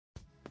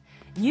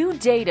New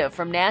data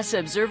from NASA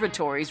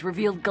observatories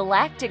revealed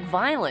galactic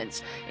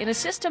violence in a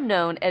system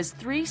known as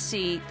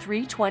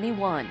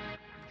 3C321.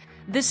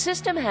 The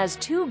system has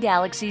two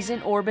galaxies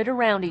in orbit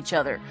around each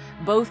other,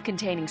 both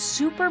containing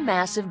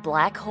supermassive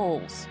black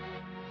holes.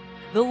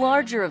 The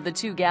larger of the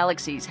two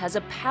galaxies has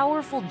a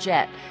powerful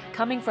jet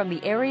coming from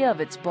the area of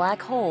its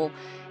black hole,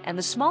 and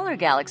the smaller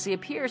galaxy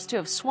appears to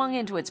have swung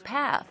into its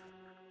path.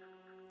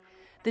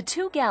 The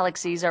two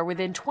galaxies are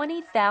within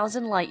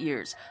 20,000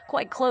 light-years,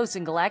 quite close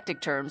in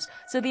galactic terms,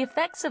 so the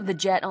effects of the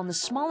jet on the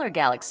smaller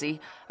galaxy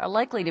are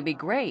likely to be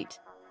great.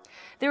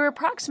 They're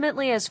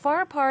approximately as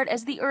far apart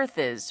as the Earth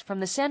is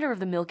from the center of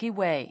the Milky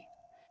Way.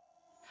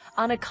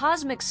 On a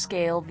cosmic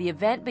scale, the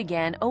event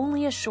began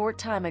only a short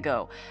time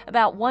ago,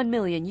 about 1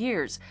 million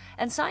years,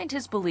 and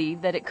scientists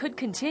believe that it could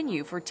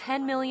continue for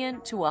 10 million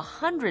to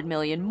 100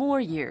 million more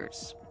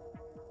years.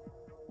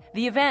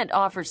 The event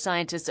offers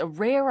scientists a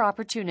rare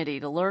opportunity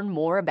to learn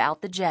more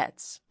about the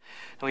jets.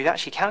 And we've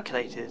actually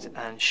calculated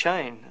and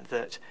shown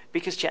that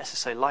because jets are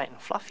so light and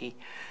fluffy,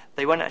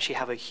 they won't actually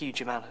have a huge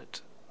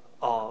amount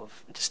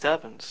of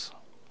disturbance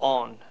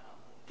on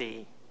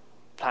the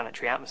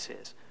planetary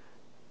atmospheres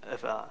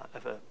of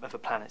a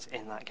planet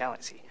in that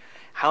galaxy.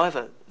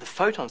 However, the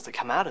photons that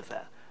come out of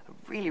there are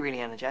really, really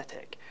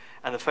energetic,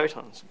 and the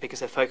photons,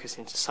 because they're focused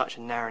into such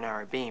a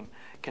narrow beam,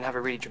 can have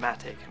a really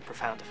dramatic and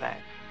profound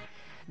effect.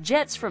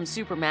 Jets from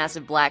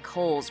supermassive black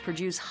holes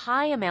produce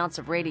high amounts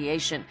of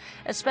radiation,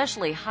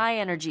 especially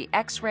high-energy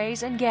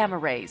X-rays and gamma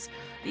rays.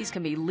 These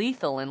can be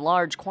lethal in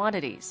large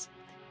quantities.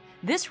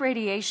 This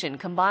radiation,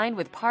 combined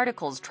with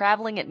particles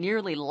traveling at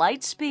nearly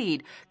light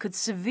speed, could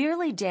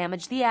severely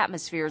damage the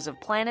atmospheres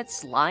of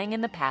planets lying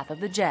in the path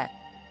of the jet.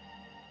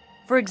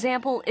 For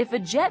example, if a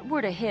jet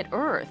were to hit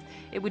Earth,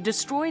 it would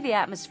destroy the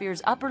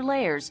atmosphere's upper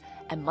layers,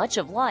 and much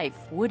of life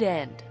would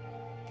end.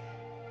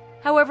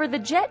 However, the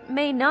jet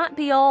may not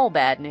be all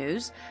bad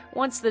news.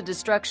 Once the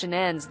destruction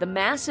ends, the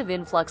massive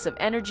influx of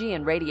energy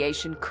and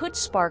radiation could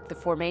spark the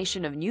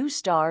formation of new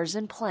stars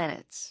and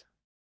planets.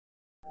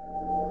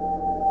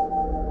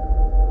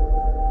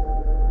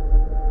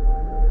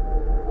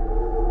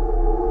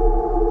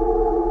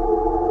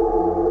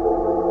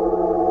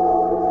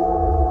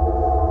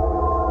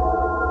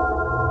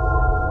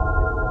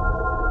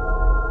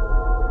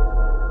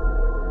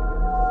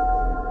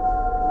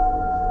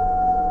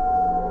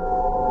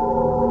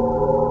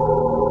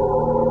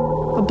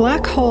 A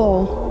black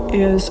hole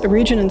is a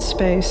region in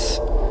space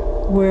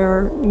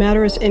where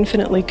matter is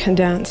infinitely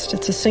condensed.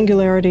 It's a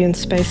singularity in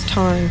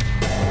space-time.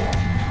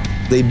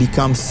 They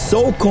become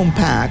so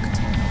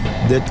compact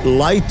that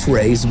light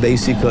rays,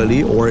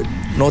 basically, or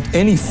not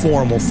any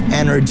form of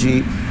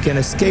energy can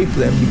escape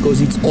them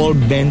because it's all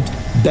bent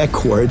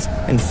backwards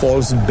and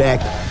falls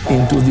back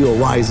into the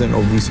horizon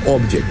of this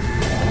object.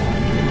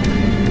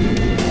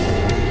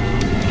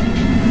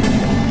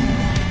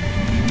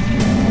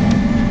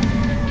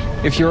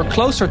 If you're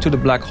closer to the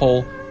black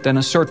hole than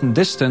a certain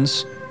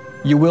distance,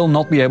 you will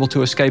not be able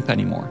to escape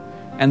anymore.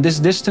 And this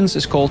distance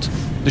is called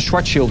the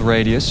Schwarzschild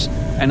radius,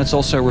 and it's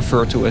also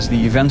referred to as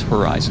the event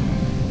horizon.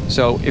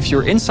 So if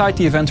you're inside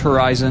the event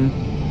horizon,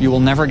 you will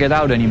never get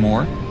out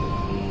anymore.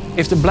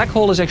 If the black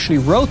hole is actually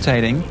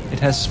rotating, it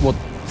has what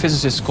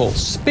physicists call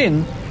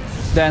spin,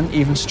 then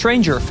even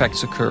stranger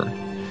effects occur.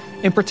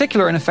 In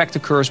particular, an effect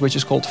occurs which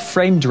is called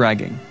frame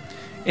dragging.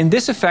 In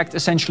this effect,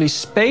 essentially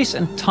space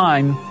and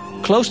time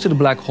close to the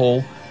black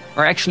hole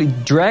are actually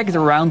dragged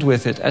around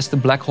with it as the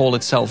black hole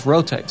itself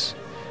rotates.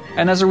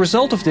 And as a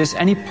result of this,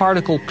 any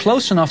particle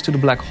close enough to the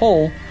black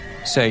hole,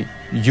 say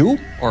you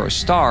or a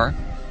star,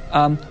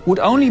 would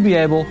only be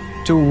able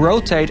to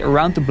rotate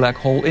around the black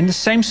hole in the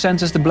same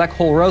sense as the black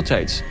hole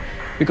rotates,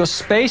 because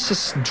space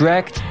is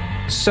dragged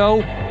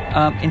so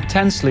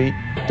intensely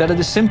that it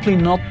is simply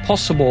not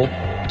possible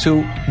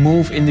to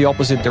move in the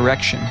opposite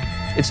direction.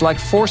 It's like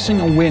forcing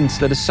a wind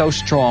that is so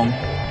strong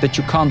that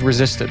you can't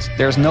resist it.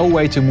 There's no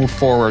way to move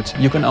forward.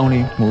 You can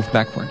only move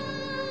backward.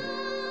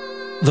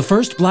 The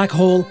first black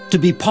hole to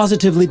be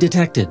positively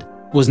detected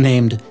was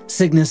named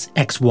Cygnus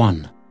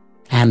X1.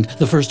 And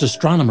the first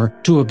astronomer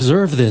to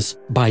observe this,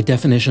 by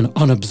definition,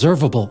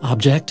 unobservable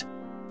object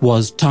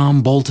was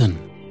Tom Bolton.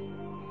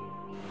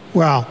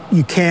 Well,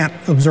 you can't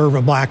observe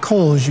a black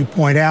hole, as you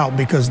point out,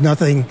 because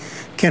nothing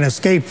can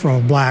escape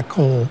from a black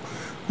hole.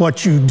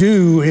 What you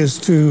do is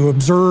to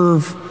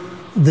observe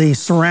the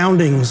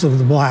surroundings of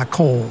the black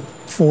hole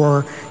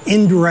for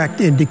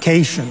indirect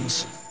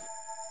indications.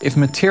 If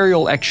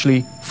material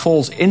actually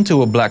falls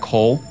into a black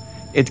hole,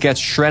 it gets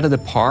shredded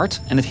apart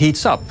and it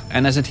heats up.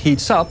 And as it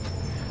heats up,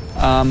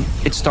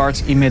 it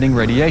starts emitting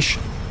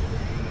radiation.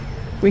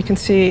 We can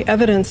see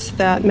evidence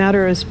that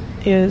matter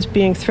is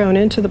being thrown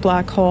into the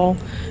black hole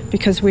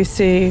because we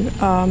see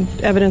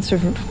evidence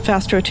of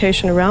fast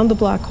rotation around the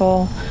black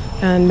hole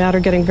and matter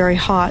getting very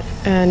hot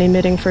and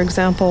emitting, for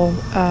example,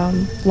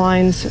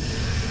 lines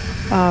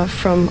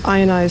from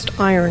ionized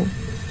iron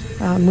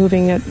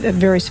moving at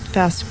very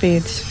fast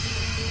speeds.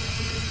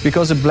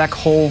 Because a black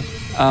hole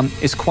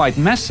is quite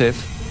massive,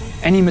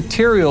 any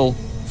material,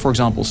 for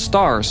example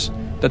stars,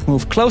 that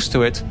move close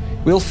to it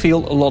will feel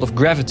a lot of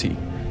gravity.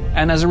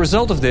 And as a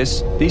result of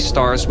this, these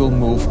stars will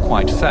move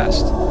quite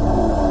fast.